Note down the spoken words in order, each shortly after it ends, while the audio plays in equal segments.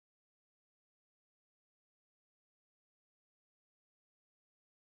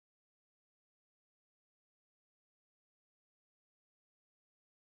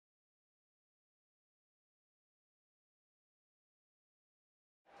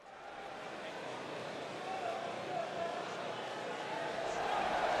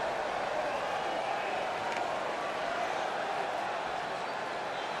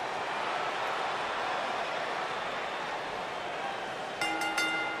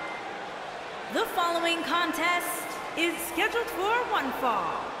The following contest is scheduled for one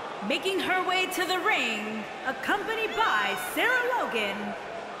fall. Making her way to the ring, accompanied by Sarah Logan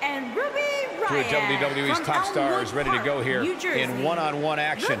and Ruby Riott. Two of WWE's top stars ready to go here in one-on-one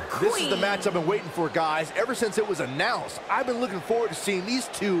action. This is the match I've been waiting for, guys. Ever since it was announced, I've been looking forward to seeing these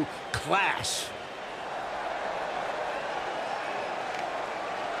two clash.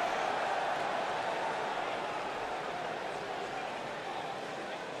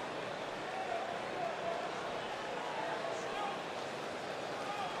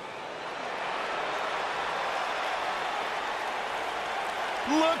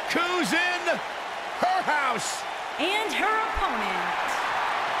 Look who's in her house. And her opponent,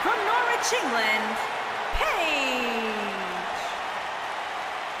 from Norwich, England, Paige.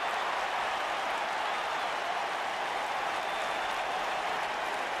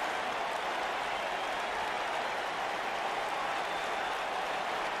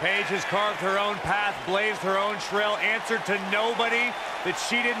 Paige has carved her own path, blazed her own trail, answered to nobody that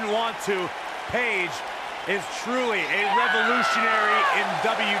she didn't want to. Paige is truly a revolutionary in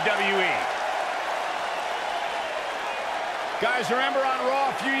WWE. Guys, remember on Raw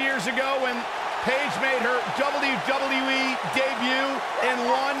a few years ago when Paige made her WWE debut and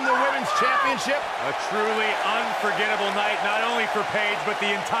won the Women's Championship? A truly unforgettable night, not only for Paige, but the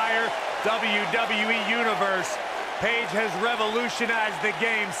entire WWE Universe. Paige has revolutionized the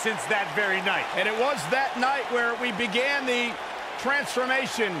game since that very night. And it was that night where we began the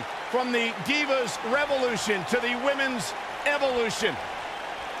transformation from the Divas Revolution to the Women's Evolution.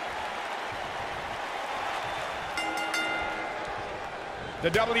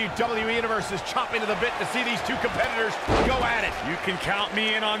 The WWE Universe is chopping to the bit to see these two competitors go at it. You can count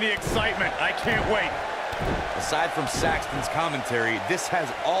me in on the excitement. I can't wait. Aside from Saxton's commentary, this has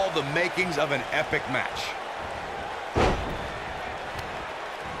all the makings of an epic match.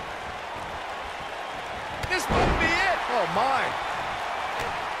 This might be it. Oh, my.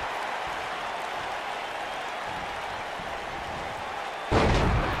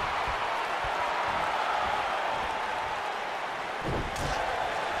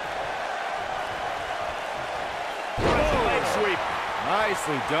 Leg sweep.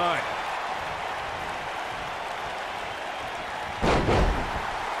 Nicely done.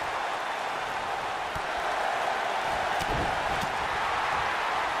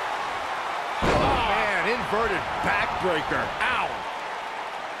 Inverted backbreaker. Ow.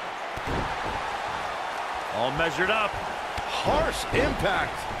 All measured up. Harsh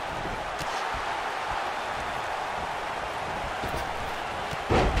impact.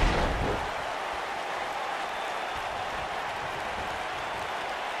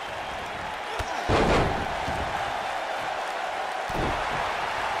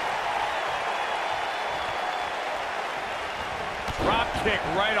 Drop kick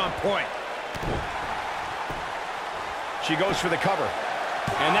right on point. She goes for the cover.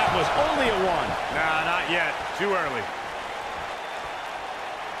 And that was only a one. Nah, not yet. Too early.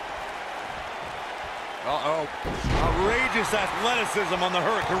 Uh-oh. Outrageous athleticism on the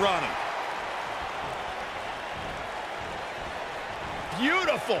Hurricanrana.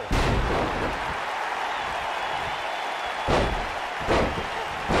 Beautiful.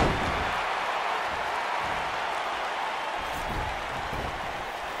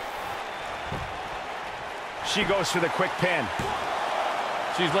 She goes for the quick pin.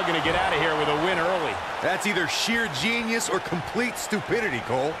 She's looking to get out of here with a win early. That's either sheer genius or complete stupidity,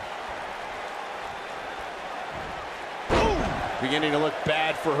 Cole. Beginning to look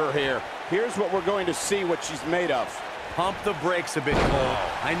bad for her here. Here's what we're going to see what she's made of. Pump the brakes a bit, Cole.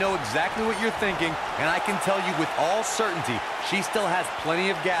 I know exactly what you're thinking, and I can tell you with all certainty, she still has plenty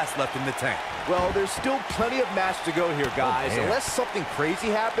of gas left in the tank. Well, there's still plenty of match to go here, guys. Oh, unless something crazy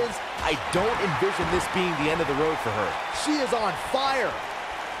happens, I don't envision this being the end of the road for her. She is on fire.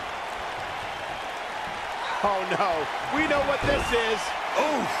 Oh, no. We know what this is.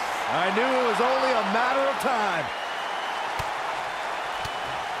 Oof. I knew it was only a matter of time.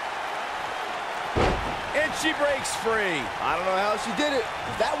 And she breaks free. I don't know how she did it,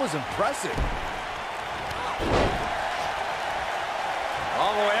 but that was impressive.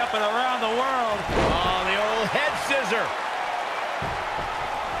 All the way up and around the world. Oh, the old head scissor.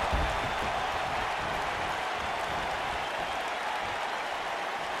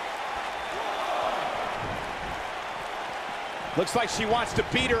 Looks like she wants to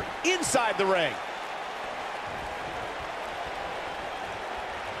beat her inside the ring.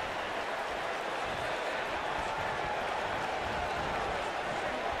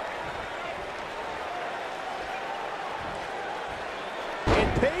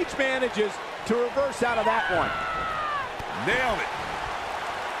 Paige manages to reverse out of that one. Nailed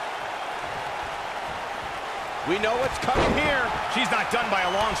We know what's coming here. She's not done by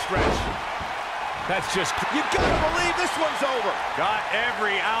a long stretch. That's just... You gotta believe this one's over. Got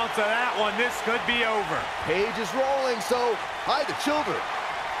every ounce of that one. This could be over. Paige is rolling, so hide the children.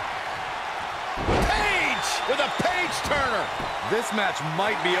 Paige with a Paige turner. This match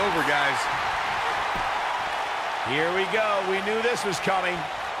might be over, guys. Here we go. We knew this was coming.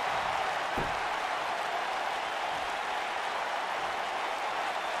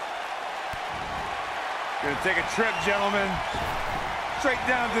 Gonna take a trip, gentlemen. Straight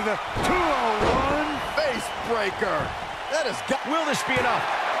down to the 201. Face breaker. That is... Will this be enough?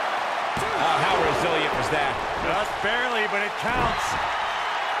 How resilient was that? Just barely, but it counts.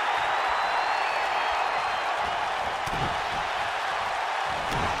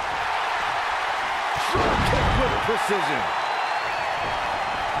 Drop kick with precision.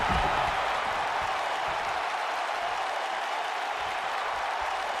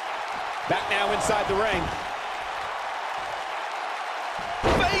 Back now inside the ring.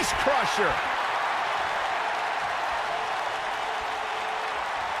 Face crusher.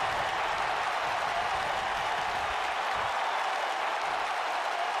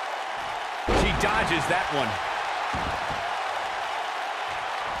 She dodges that one.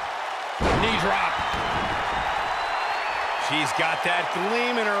 Knee drop. She's got that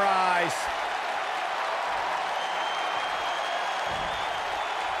gleam in her eyes.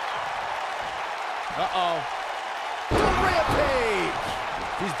 Uh-oh. Rampage!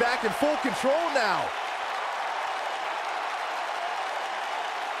 He's back in full control now.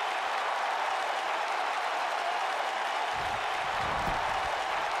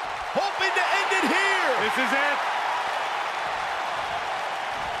 Hoping to end it here. This is it.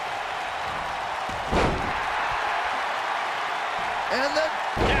 And the...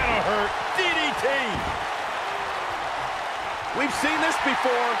 That'll hurt. DDT. We've seen this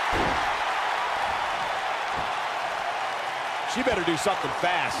before. She better do something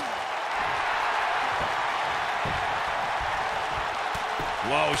fast.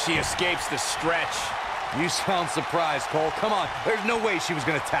 Whoa, she escapes the stretch. You sound surprised, Cole. Come on. There's no way she was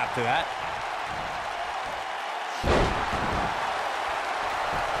going to tap to that.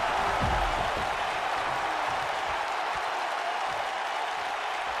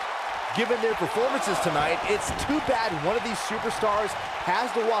 Given their performances tonight, it's too bad one of these superstars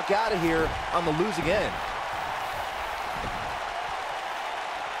has to walk out of here on the losing end.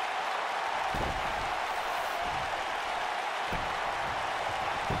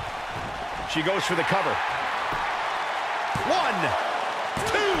 She goes for the cover. 1,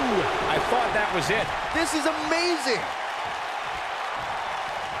 2. I thought that was it. This is amazing.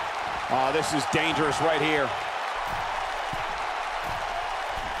 Oh, this is dangerous right here.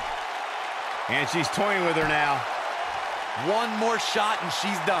 And she's toying with her now. One more shot and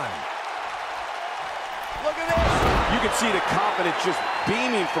she's done. Look at this. You can see the confidence just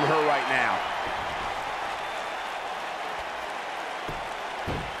beaming from her right now.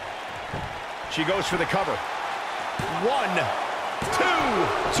 She goes for the cover. 1, 2.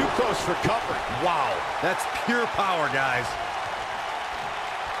 Too close for cover. Wow, that's pure power, guys.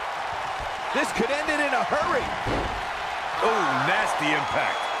 This could end it in a hurry. Oh, nasty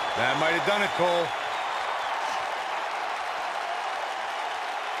impact. That might have done it, Cole.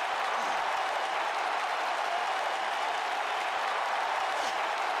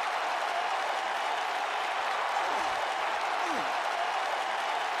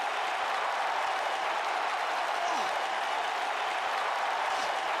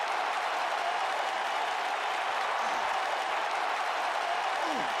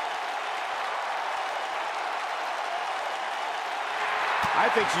 I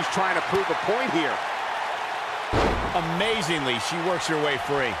think she's trying to prove a point here. Amazingly, she works her way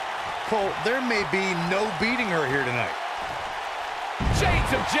free. Cole, there may be no beating her here tonight.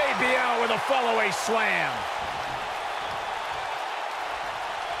 Shades of JBL with a follow-away slam.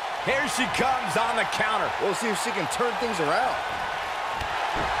 Here she comes on the counter. We'll see if she can turn things around.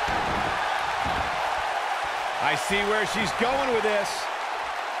 I see where she's going with this.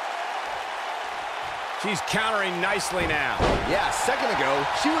 She's countering nicely now. Yeah, a second ago,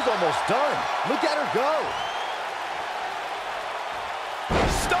 she was almost done. Look at her go.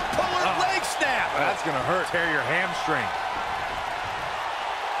 Stump puller leg snap. That's gonna hurt. Tear your hamstring.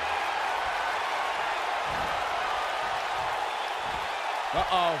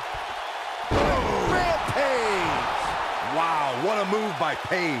 Uh-oh. Rampage! Wow, what a move by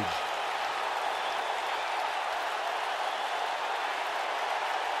Paige.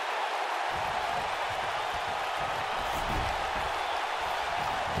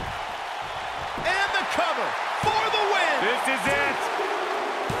 And the cover for the win. This is it.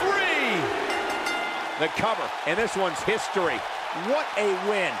 3. The cover, and this one's history. What a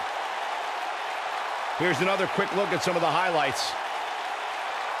win. Here's another quick look at some of the highlights.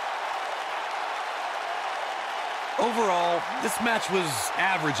 Overall, this match was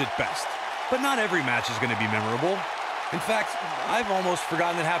average at best. But not every match is going to be memorable. In fact, I've almost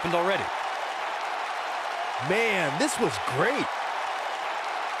forgotten it happened already. Man, this was great.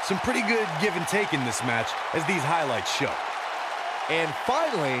 Some pretty good give and take in this match, as these highlights show. And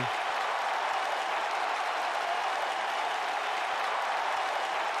finally,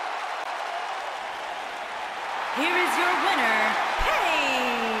 here is your winner,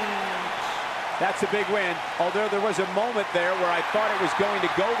 Paige. That's a big win, although there was a moment there where I thought it was going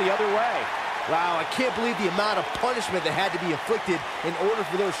to go the other way. wow, I can't believe the amount of punishment that had to be inflicted in order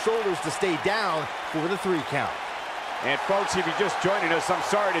for those shoulders to stay down for the 3 count. And folks, if you're just joining us, I'm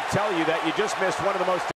sorry to tell you that you just missed one of the most